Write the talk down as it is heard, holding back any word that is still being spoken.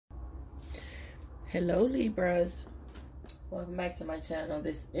Hello Libras, welcome back to my channel.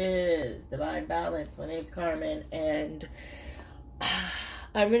 This is Divine Balance. My name's Carmen and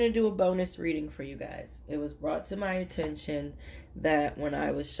I'm going to do a bonus reading for you guys. It was brought to my attention that when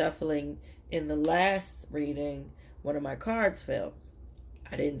I was shuffling in the last reading, one of my cards fell.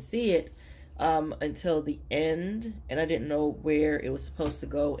 I didn't see it until the end, and I didn't know where it was supposed to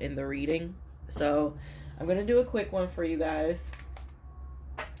go in the reading. So I'm going to do a quick one for you guys,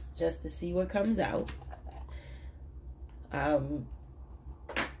 just to see what comes out.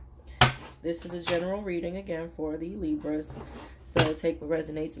 This is a general reading again for the Libras, so take what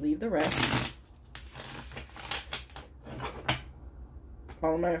resonates, leave the rest.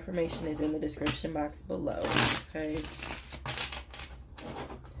 All my information is in the description box below. Okay,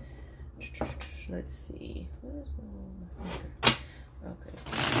 let's see. What is going on with my finger? Okay.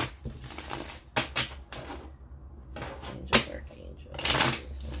 Angels, archangels.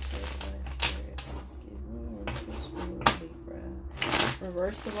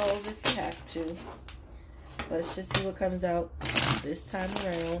 Reverse the roles if you have to. Let's just see what comes out this time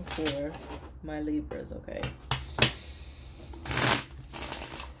around for my Libras, okay?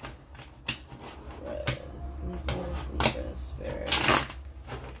 Libras, Spirit.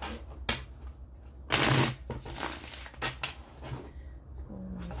 What's going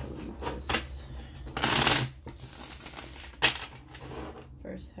on with the Libras?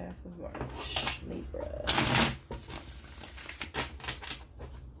 First half of March, Libra.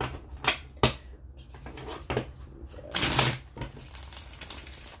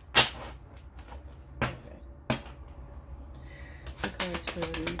 For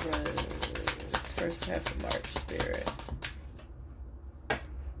Libras, first half of March, Spirit.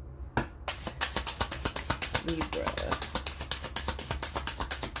 Libra.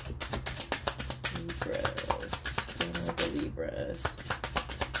 Libras. What's going on with the Libras?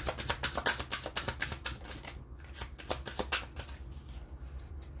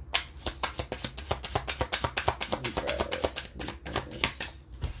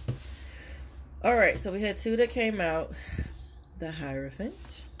 All right, so we had two that came out. The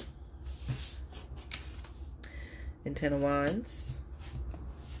Hierophant and Ten of Wands.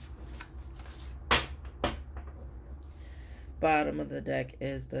 Bottom of the deck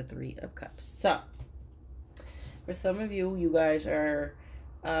is the Three of Cups. So, for some of you, you guys are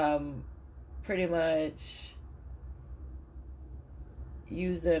pretty much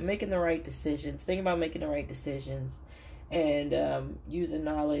making the right decisions, thinking about making the right decisions, and using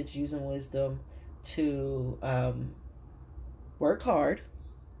knowledge, using wisdom to work hard,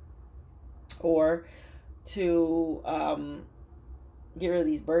 or to get rid of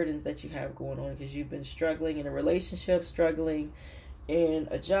these burdens that you have going on, because you've been struggling in a relationship, struggling in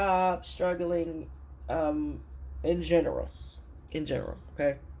a job, struggling in general,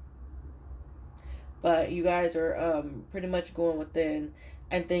 okay? But you guys are pretty much going within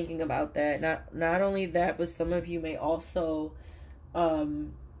and thinking about that. Not only that, but some of you may also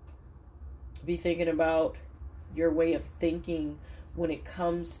be thinking about your way of thinking when it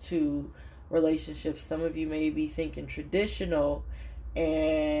comes to relationships. Some of you may be thinking traditional,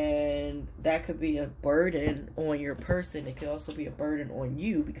 and that could be a burden on your person. It could also be a burden on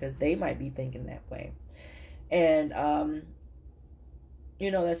you, because they might be thinking that way. And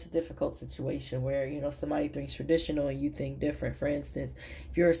you know, that's a difficult situation where, you know, somebody thinks traditional and you think different. For instance,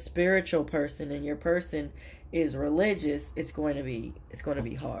 if you're a spiritual person and your person is religious, it's going to be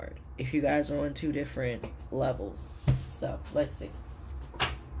hard if you guys are on two different levels. So let's see.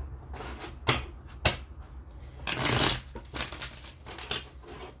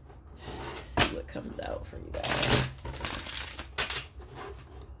 See what comes out for you guys.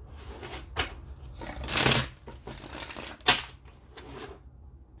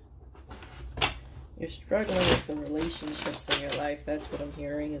 You're struggling with the relationships in your life. That's what I'm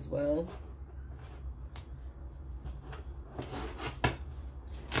hearing as well.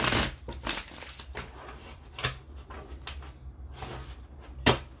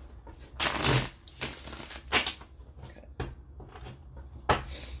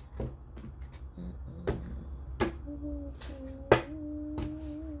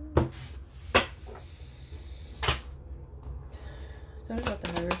 Tell me about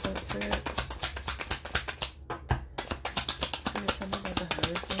the Hierophant, Spirit. Tell me about the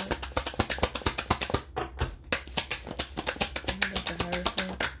Hierophant. Tell me about the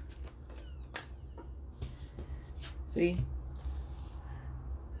Hierophant. See?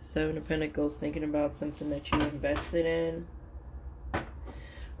 Seven of Pentacles, thinking about something that you invested in.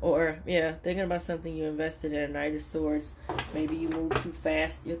 Or, yeah, thinking about something you invested in. Knight of Swords. Maybe you moved too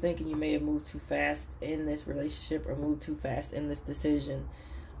fast. You're thinking you may have moved too fast in this relationship or moved too fast in this decision.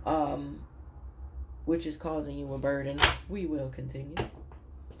 which is causing you a burden. We will continue.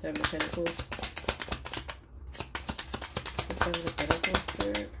 Seven of Pentacles. The Seven of Pentacles,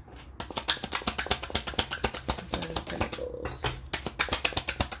 Spirit. The Seven of Pentacles.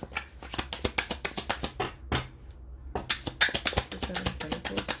 The Seven of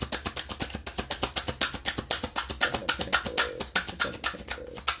Pentacles. Seven of Pentacles. What's the Seven of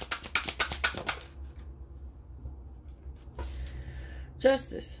Pentacles?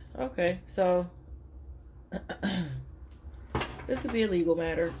 Justice. Okay, so this could be a legal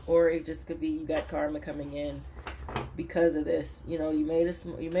matter, or it just could be you got karma coming in because of this. You know, you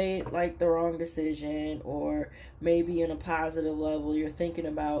made like the wrong decision, or maybe in a positive level, you're thinking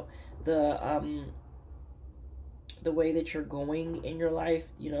about the way that you're going in your life.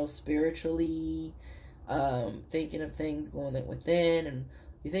 You know, spiritually, thinking of things going within, and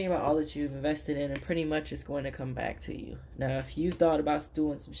you think about all that you've invested in, and pretty much it's going to come back to you. Now, if you thought about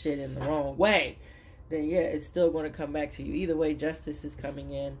doing some shit in the wrong way, then yeah, it's still going to come back to you. Either way, justice is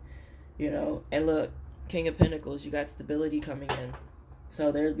coming in, you know. And look, King of Pentacles, you got stability coming in.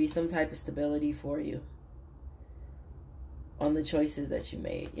 So there'll be some type of stability for you on the choices that you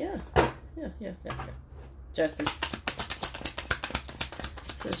made. Yeah. Justice.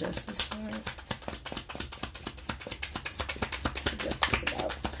 The Justice card.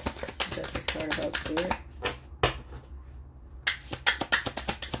 Justice card about Spirit.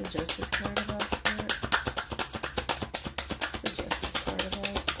 The Justice card about Spirit. The Justice card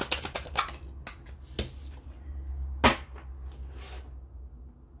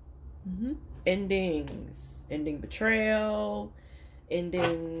about endings. Ending betrayal.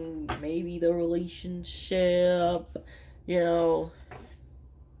 Ending maybe the relationship. You know.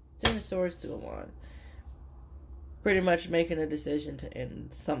 Ten of Swords, Two of Wands. Pretty much making a decision to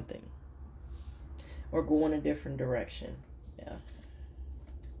end something. Or go in a different direction. Yeah.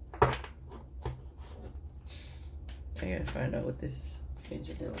 I gotta find out what this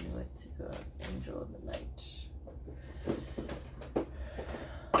angel dealing with. Angel of the night.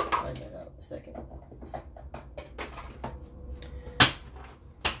 Find that out in a second.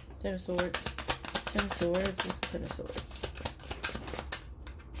 Ten of Swords. Ten of Swords. What's the Ten of Swords?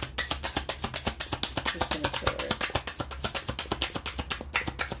 What's the Ten of Swords?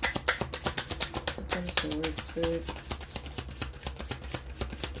 Ten of Swords, Spirit.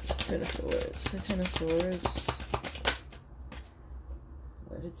 Ten of Swords. The Ten of Swords.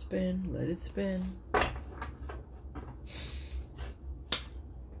 Let it spin. Let it spin.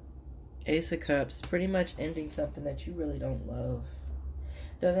 Ace of Cups. Pretty much ending something that you really don't love.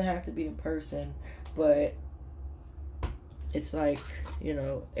 Doesn't have to be a person, but it's like, you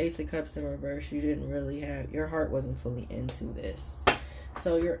know, Ace of Cups in reverse. You didn't really have, your heart wasn't fully into this.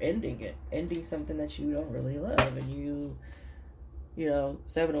 So you're ending it. Ending something that you don't really love. And you know,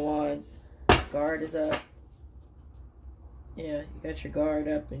 Seven of Wands. Guard is up. Yeah, you got your guard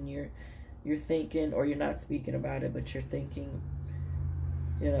up, and you're thinking, or you're not speaking about it, but you're thinking,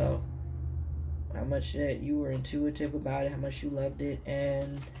 you know, how much that you were intuitive about it, how much you loved it,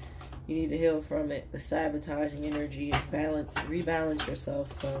 and you need to heal from it. The sabotaging energy, balance, rebalance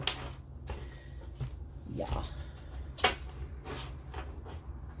yourself. So, yeah.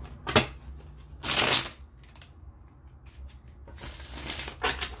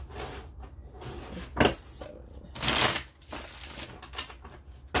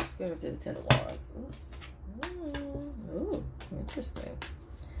 Go to the Ten of Wands. Oops. Ooh, interesting.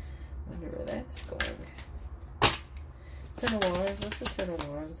 Wonder where that's going. Ten of Wands. What's the Ten of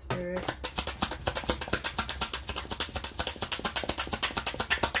Wands, Spirit?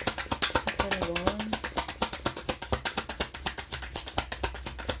 The Ten of Wands.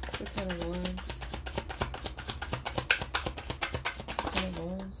 The Ten of Wands. The Ten of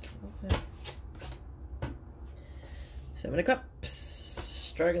Wands. Okay. Seven of Cups.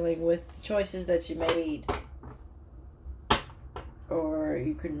 Struggling with choices that you made, or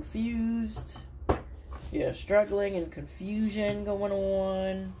you confused. Yeah, struggling and confusion going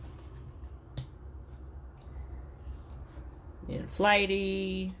on. Being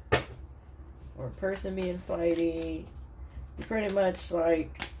flighty, or a person being flighty. You pretty much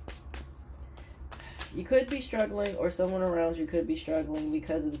like, you could be struggling, or someone around you could be struggling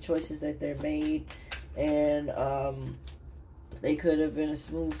because of the choices that they're made, and they could have been a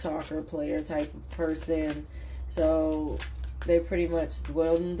smooth talker, player type of person. So they're pretty much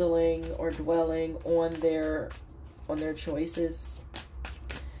dwelling on their choices.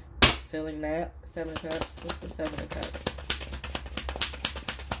 Feeling that. Seven of Cups. What's the Seven of Cups?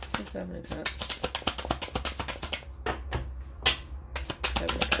 The Seven of Cups.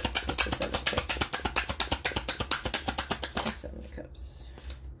 Seven of Cups. What's the Seven of Cups? The Seven of Cups.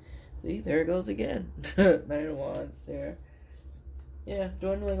 See, there it goes again. Knight of Wands there. Yeah,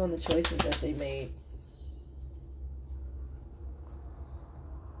 dwindling on the choices that they made.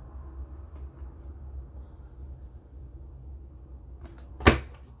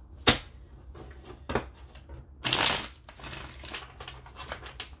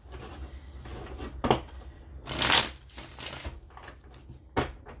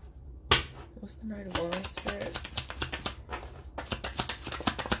 What's the Knight of Wands, Spirit?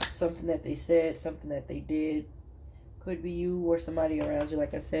 Something that they said, something that they did. Could be you or somebody around you.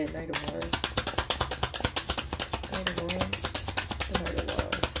 Like I said, Knight of Wands. Knight of Wands. The Knight of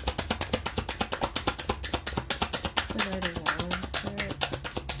Wands. The Knight of Wands, Spirit.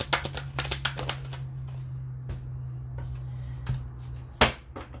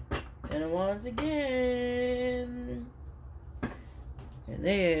 Ten of Wands again. And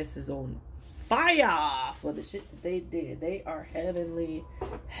their ass is on fire for the shit that they did. They are heavily,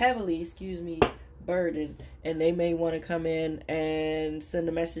 burdened, and they may want to come in and send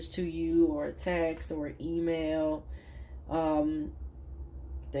a message to you or a text or an email.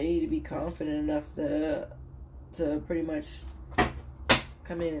 They need to be confident enough to pretty much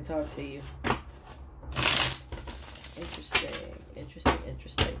come in and talk to you. Interesting.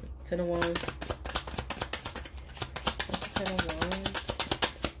 Ten of Wands. What's the Ten of Wands?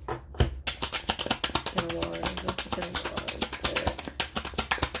 What's the Ten of Wands?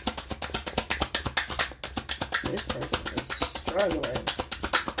 This person is struggling.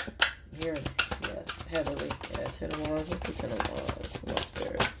 Here, yeah, heavily. Yeah, Ten of Wands. What's the Ten of Wands? Come on,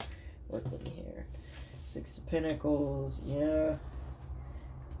 Spirit. Work with me here. Six of Pentacles. Yeah.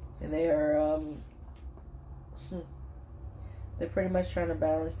 And they are, they're pretty much trying to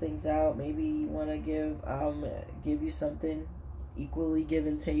balance things out. Maybe you want to give you something equally give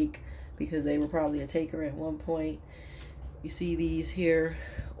and take, because they were probably a taker at one point. You see these here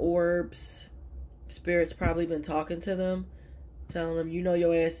orbs. Spirit's probably been talking to them, telling them, you know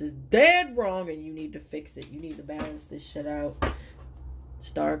your ass is dead wrong and you need to fix it. You need to balance this shit out.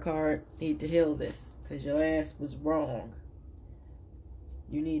 Star card, need to heal this because your ass was wrong.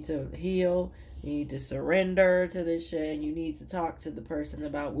 You need to heal. You need to surrender to this shit, and you need to talk to the person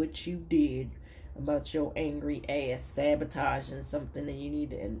about what you did, about your angry ass sabotaging something, and you need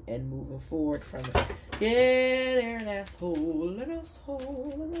to, and moving forward from it. Yeah, they're an asshole,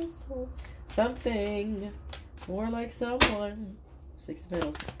 something more like someone. Six of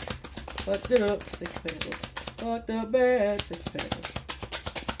Pentacles. Fucked up. Six of Pentacles. Fucked up bad. Six of Pentacles.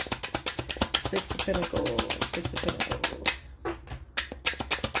 Six of Pentacles. Six of Pentacles.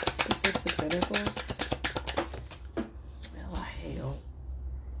 Six of Pentacles. Oh, hell.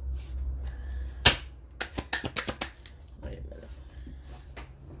 Wait a minute.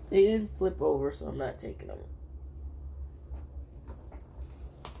 They didn't flip over, so I'm not taking them.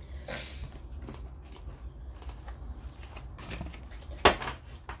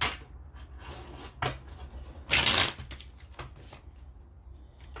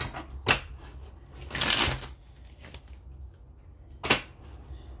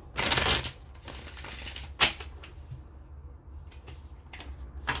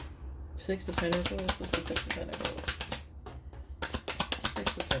 Six of Pentacles. What's the Six of Pentacles?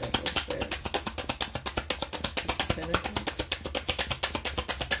 Six of Pentacles there. Six of Pentacles. Six of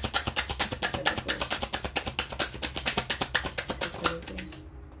Pentacles. Six of Pentacles.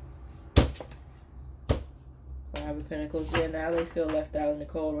 Five of Pentacles. Yeah, now they feel left out in the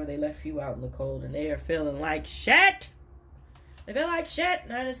cold, or they left you out in the cold, and they are feeling like shit. They feel like shit.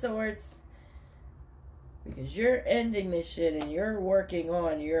 Nine of Swords. Because you're ending this shit and you're working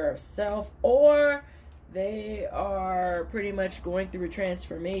on yourself, or they are pretty much going through a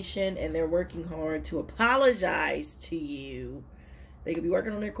transformation and they're working hard to apologize to you. They could be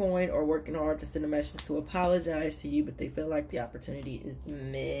working on their coin or working hard to send a message to apologize to you, but they feel like the opportunity is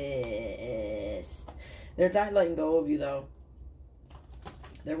missed. They're not letting go of you, though.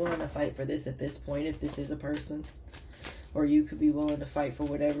 They're willing to fight for this at this point, if this is a person. Or you could be willing to fight for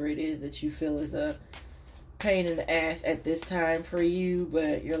whatever it is that you feel is a pain in the ass at this time for you,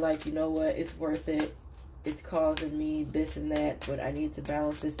 but you're like, you know what, it's worth it. It's causing me this and that, but I need to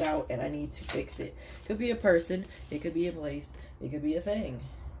balance this out and I need to fix it. Could be a person, it could be a place, it could be a thing.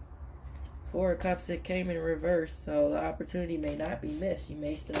 Four of Cups, it came in reverse, so the opportunity may not be missed. You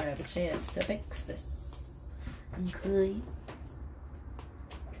may still have a chance to fix this. Okay.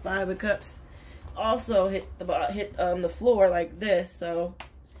 Five of Cups also hit the floor like this, so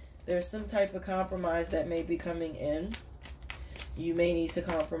there's some type of compromise that may be coming in. You may need to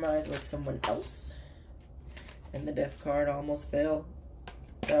compromise with someone else. And the Death card almost fell.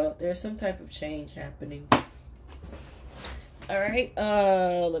 So there's some type of change happening. All right,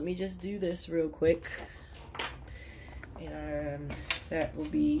 let me just do this real quick. And that will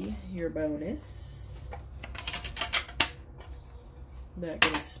be your bonus. I'm not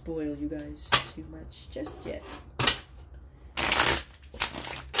gonna spoil you guys too much just yet.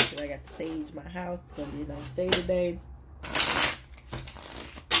 Because I got to sage my house. It's gonna be a nice day today.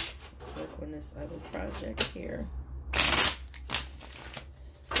 Work on this other project here.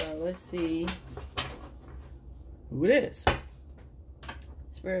 So let's see who it is.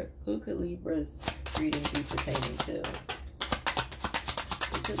 Spirit, who could Libra's reading be pertaining to?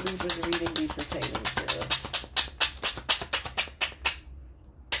 Who could Libra's reading be pertaining to?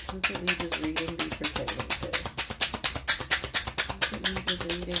 Who could Libra's reading be pertaining to? Who could Libra's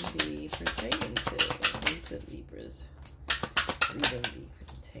reading be pertaining to? Who could Libra's reading be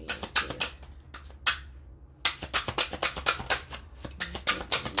pertaining to?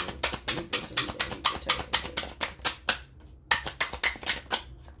 Libra's reading be pertaining to?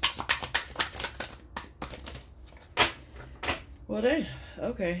 Well then,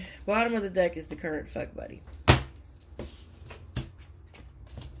 okay. Bottom of the deck is the current fuck buddy.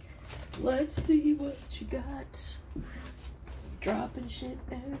 Let's see what you got. Dropping shit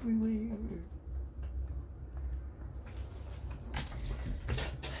everywhere.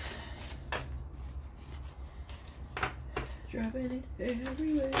 Dropping it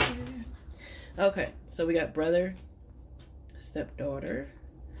everywhere. Okay, so we got brother, stepdaughter,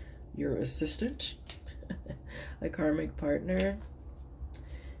 your assistant, a karmic partner,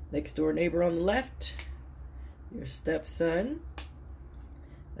 next door neighbor on the left, your stepson,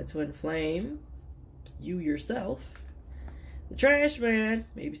 a twin flame, you yourself, the trash man,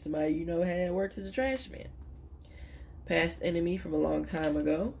 maybe somebody you know how works as a trash man, past enemy from a long time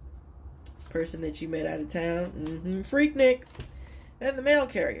ago, person that you met out of town, Freaknik, and the mail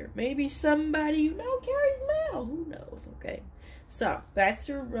carrier. Maybe somebody you know carries mail. Who knows? Okay. So, that's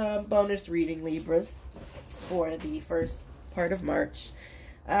your bonus reading, Libras, for the first part of March.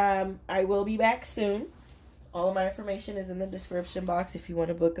 I will be back soon. All of my information is in the description box if you want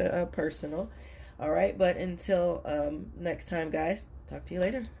to book a personal. All right, but until next time, guys, talk to you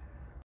later.